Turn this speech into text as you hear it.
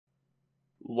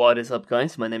What is up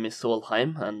guys, my name is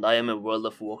Solheim and I am a World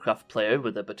of Warcraft player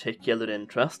with a particular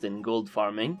interest in gold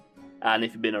farming, and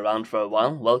if you've been around for a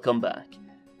while, welcome back.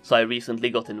 So I recently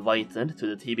got invited to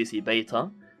the TBC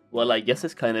Beta. Well, I guess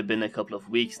it's kind of been a couple of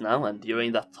weeks now, and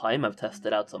during that time I've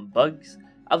tested out some bugs,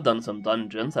 I've done some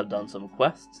dungeons, I've done some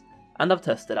quests, and I've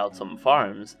tested out some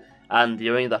farms, and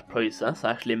during that process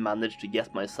I actually managed to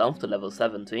get myself to level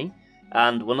 70,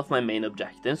 and one of my main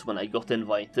objectives when I got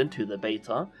invited to the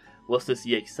beta was to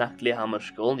see exactly how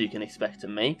much gold you can expect to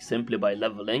make simply by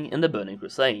leveling in the Burning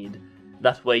Crusade.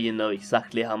 That way you know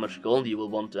exactly how much gold you will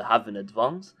want to have in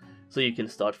advance, so you can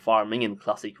start farming in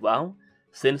Classic WoW,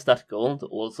 since that gold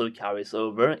also carries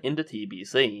over into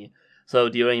TBC. So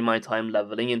during my time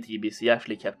leveling in TBC I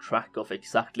actually kept track of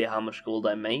exactly how much gold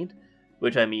I made,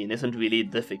 which I mean isn't really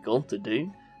difficult to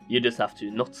do. You just have to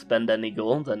not spend any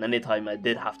gold, and anytime I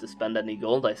did have to spend any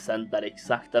gold I sent that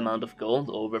exact amount of gold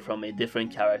over from a different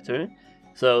character.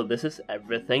 So this is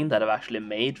everything that I've actually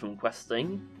made from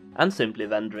questing and simply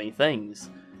vendoring things.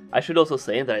 I should also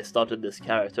say that I started this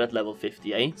character at level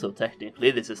 58, so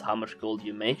technically this is how much gold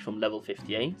you make from level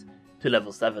 58 to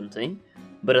level 70,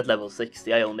 but at level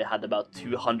 60 I only had about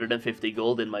 250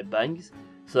 gold in my bags,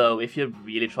 so if you're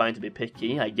really trying to be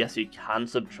picky, I guess you can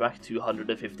subtract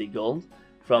 250 gold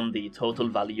from the total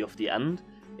value of the end,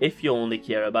 if you only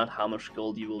care about how much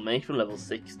gold you will make from level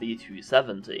 60 to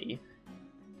 70.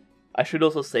 I should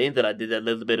also say that I did a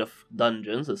little bit of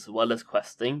dungeons as well as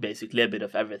questing, basically a bit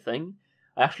of everything.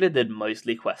 I actually did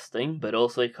mostly questing, but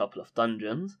also a couple of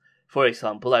dungeons. For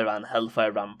example, I ran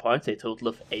Hellfire Ramparts a total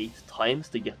of 8 times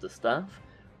to get the staff,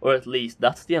 or at least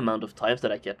that's the amount of times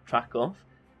that I kept track of,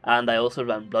 and I also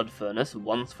ran Blood Furnace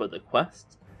once for the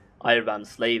quest. I ran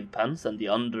Slave Pens and the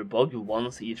Underbog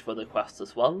once each for the quest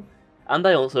as well, and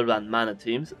I also ran Mana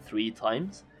Tombs 3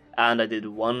 times, and I did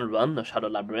 1 run of Shadow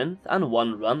Labyrinth and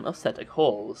 1 run of Setek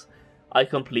Halls. I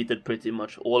completed pretty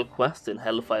much all quests in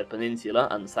Hellfire Peninsula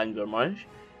and Sangor Marsh,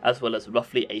 as well as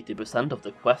roughly 80% of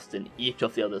the quests in each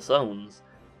of the other zones.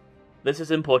 This is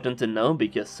important to know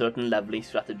because certain leveling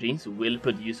strategies will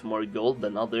produce more gold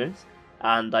than others,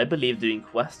 and I believe doing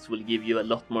quests will give you a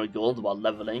lot more gold while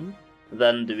leveling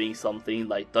than doing something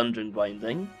like dungeon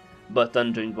grinding, but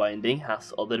dungeon grinding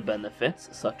has other benefits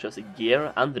such as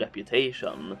gear and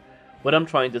reputation. What I'm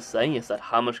trying to say is that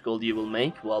how much gold you will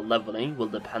make while leveling will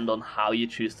depend on how you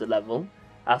choose to level,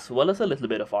 as well as a little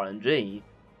bit of RNG.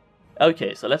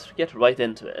 Okay, so let's get right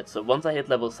into it. So once I hit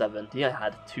level 70 I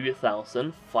had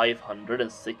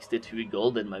 2,562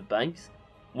 gold in my bags,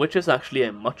 which is actually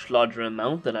a much larger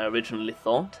amount than I originally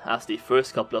thought, as the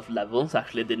first couple of levels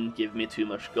actually didn't give me too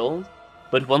much gold.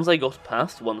 But once I got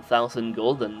past 1000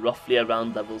 gold and roughly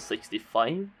around level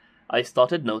 65, I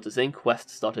started noticing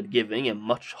quests started giving a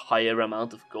much higher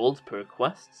amount of gold per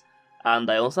quest,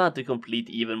 and I also had to complete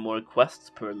even more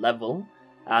quests per level,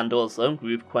 and also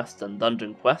group quests and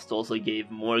dungeon quests also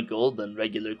gave more gold than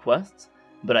regular quests,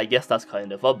 but I guess that's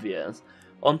kind of obvious.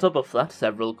 On top of that,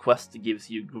 several quests gives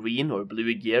you green or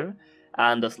blue gear,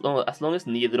 and as long as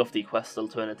neither of the quest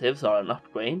alternatives are an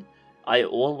upgrade, I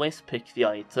always pick the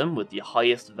item with the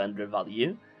highest vendor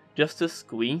value, just to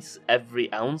squeeze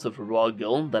every ounce of raw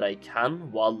gold that I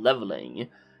can while leveling.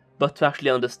 But to actually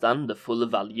understand the full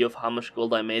value of how much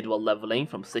gold I made while leveling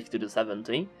from 60 to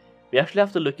 70, we actually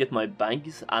have to look at my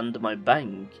bags and my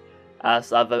bank,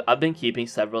 as I've been keeping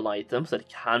several items that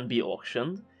can be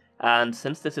auctioned, and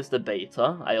since this is the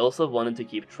beta, I also wanted to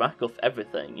keep track of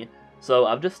everything, so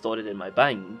I've just stored it in my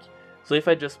bank. So if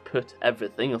I just put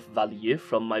everything of value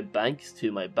from my bags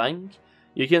to my bank,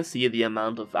 you can see the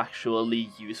amount of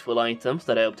actually useful items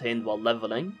that I obtained while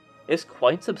leveling is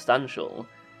quite substantial.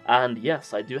 And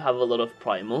yes, I do have a lot of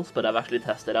primals, but I've actually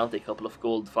tested out a couple of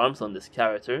gold farms on this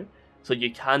character, so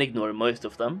you can ignore most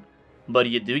of them, but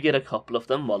you do get a couple of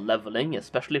them while leveling,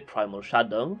 especially Primal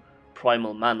Shadow,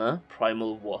 Primal Mana,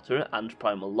 Primal Water, and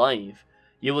Primal Life.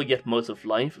 You will get most of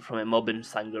life from a mob in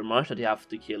Sangor Marsh that you have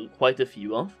to kill quite a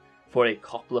few of for a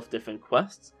couple of different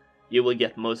quests. You will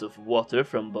get most of water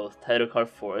from both Terrakar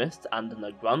Forest and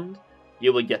Nagrand,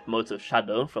 you will get most of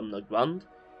shadow from Nagrand,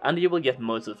 and you will get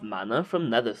most of mana from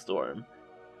Netherstorm.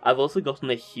 I've also gotten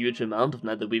a huge amount of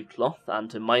netherweave cloth, and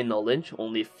to my knowledge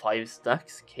only 5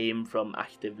 stacks came from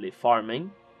actively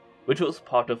farming, which was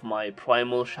part of my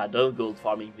Primal Shadow gold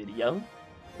farming video.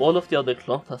 All of the other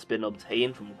cloth has been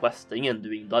obtained from questing and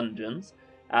doing dungeons,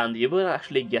 and you will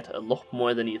actually get a lot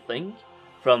more than you think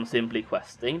from simply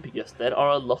questing, because there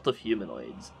are a lot of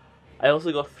humanoids. I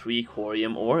also got 3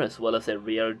 corium ore as well as a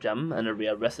rare gem and a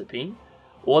rare recipe,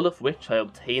 all of which I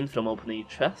obtained from opening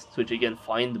chests, which you can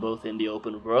find both in the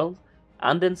open world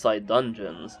and inside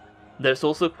dungeons. There's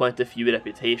also quite a few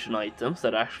reputation items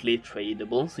that are actually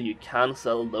tradable, so you can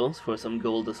sell those for some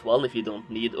gold as well if you don't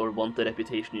need or want the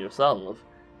reputation yourself.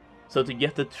 So to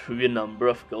get the true number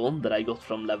of gold that I got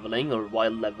from leveling or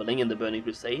while leveling in the Burning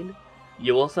Crusade,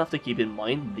 you also have to keep in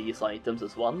mind these items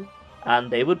as well, and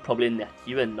they would probably net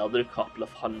you another couple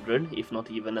of hundred, if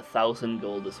not even 1,000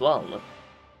 gold as well.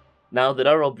 Now there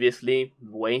are obviously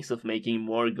ways of making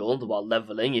more gold while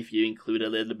leveling if you include a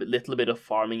little bit of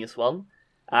farming as well.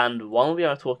 And while we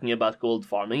are talking about gold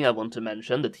farming, I want to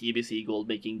mention the TBC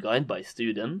Goldmaking Guide by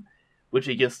Studen, which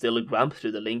you can still grab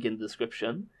through the link in the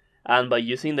description, and by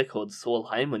using the code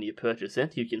Solheim when you purchase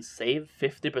it, you can save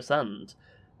 50%.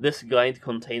 This guide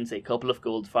contains a couple of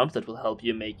gold farms that will help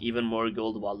you make even more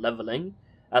gold while leveling,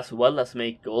 as well as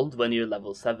make gold when you're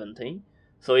level 70.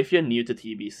 So if you're new to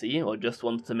TBC or just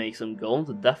want to make some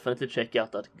gold, definitely check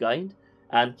out that guide,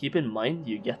 and keep in mind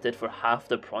you get it for half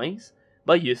the price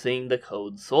by using the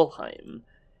code Solheim.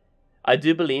 I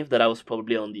do believe that I was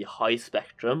probably on the high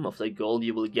spectrum of the gold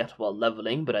you will get while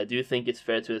leveling, but I do think it's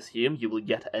fair to assume you will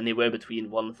get anywhere between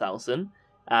 1,000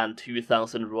 and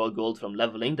 2,000 raw gold from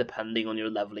leveling depending on your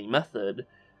leveling method.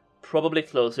 Probably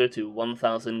closer to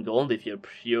 1,000 gold if you're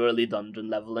purely dungeon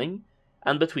leveling,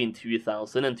 and between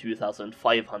 2,000 and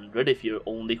 2,500 if you're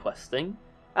only questing,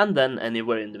 and then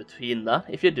anywhere in between that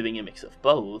if you're doing a mix of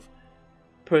both.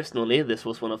 Personally, this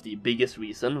was one of the biggest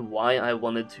reasons why I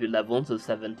wanted to level to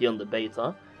 70 on the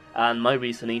beta, and my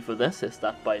reasoning for this is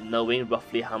that by knowing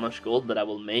roughly how much gold that I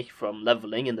will make from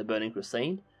leveling in the Burning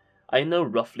Crusade, I know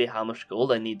roughly how much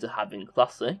gold I need to have in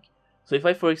Classic. So if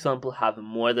I for example have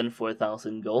more than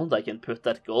 4,000 gold, I can put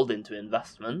that gold into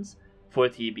investments for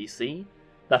TBC.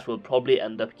 That will probably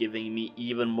end up giving me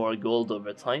even more gold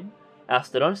over time, as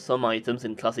there are some items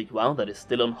in Classic WoW that is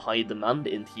still on high demand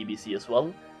in TBC as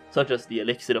well, such as the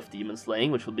Elixir of Demon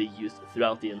Slaying, which will be used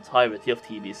throughout the entirety of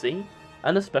TBC,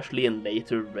 and especially in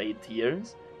later raid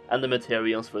tiers, and the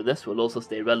materials for this will also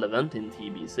stay relevant in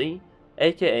TBC,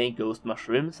 aka Ghost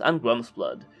Mushrooms and Grum's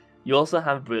Blood. You also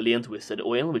have Brilliant Wizard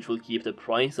Oil, which will keep the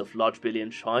price of Large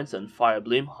Brilliant Shards and Fire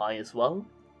Bloom high as well,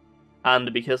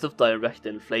 and because of direct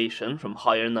inflation from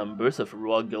higher numbers of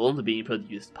raw gold being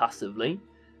produced passively,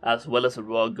 as well as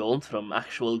raw gold from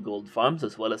actual gold farms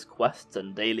as well as quests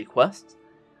and daily quests,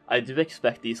 I do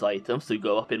expect these items to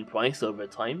go up in price over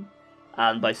time,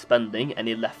 and by spending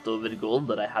any leftover gold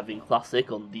that I have in Classic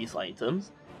on these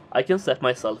items, I can set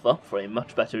myself up for a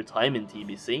much better time in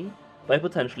TBC by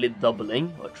potentially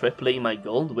doubling or tripling my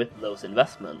gold with those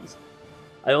investments.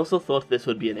 I also thought this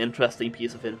would be an interesting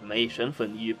piece of information for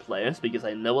new players because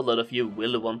I know a lot of you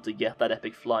will want to get that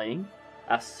epic flying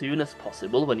as soon as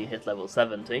possible when you hit level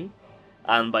 70,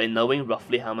 and by knowing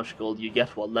roughly how much gold you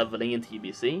get while leveling in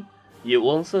TBC, you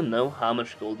also know how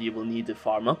much gold you will need to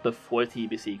farm up before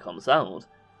TBC comes out.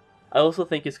 I also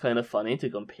think it's kind of funny to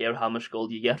compare how much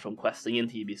gold you get from questing in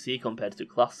TBC compared to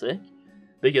Classic,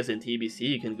 because in TBC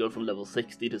you can go from level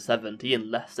 60 to 70 in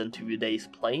less than 2 days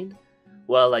played.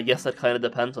 Well, I guess that kind of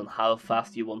depends on how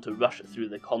fast you want to rush through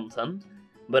the content,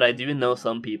 but I do know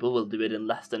some people will do it in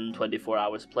less than 24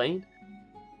 hours played.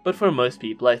 But for most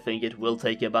people I think it will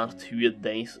take about 2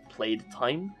 days played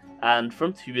time, and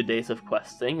from 2 days of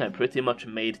questing I pretty much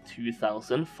made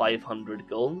 2,500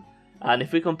 gold, and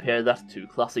if we compare that to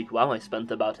Classic WoW, I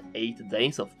spent about 8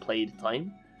 days of played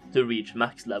time to reach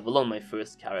max level on my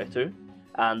first character,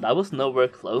 and I was nowhere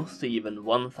close to even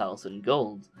 1,000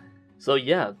 gold. So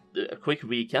yeah, a quick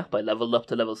recap: I leveled up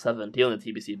to level 70 on the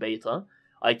TBC Beta,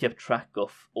 I kept track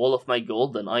of all of my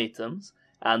gold and items,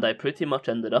 and I pretty much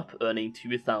ended up earning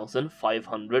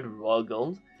 2,500 raw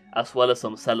gold, as well as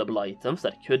some sellable items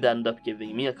that could end up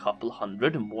giving me a couple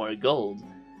hundred more gold.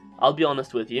 I'll be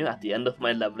honest with you, at the end of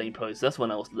my leveling process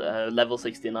when I was level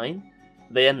 69,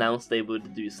 they announced they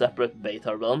would do separate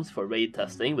beta realms for raid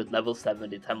testing with level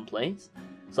 70 templates,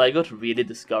 so I got really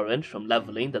discouraged from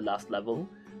leveling the last level,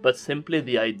 but simply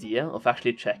the idea of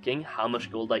actually checking how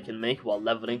much gold I can make while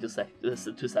leveling to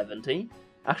 70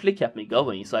 actually kept me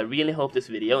going, so I really hope this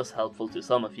video is helpful to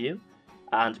some of you.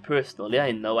 And personally,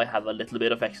 I know I have a little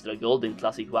bit of extra gold in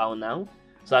Classic WoW now,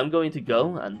 so I'm going to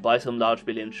go and buy some Large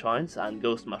Brilliant Shards and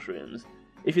Ghost Mushrooms.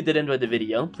 If you did enjoy the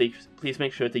video, please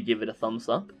make sure to give it a thumbs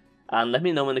up, and let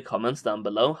me know in the comments down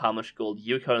below how much gold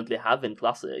you currently have in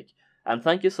Classic. And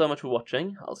thank you so much for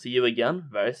watching. I'll see you again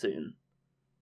very soon.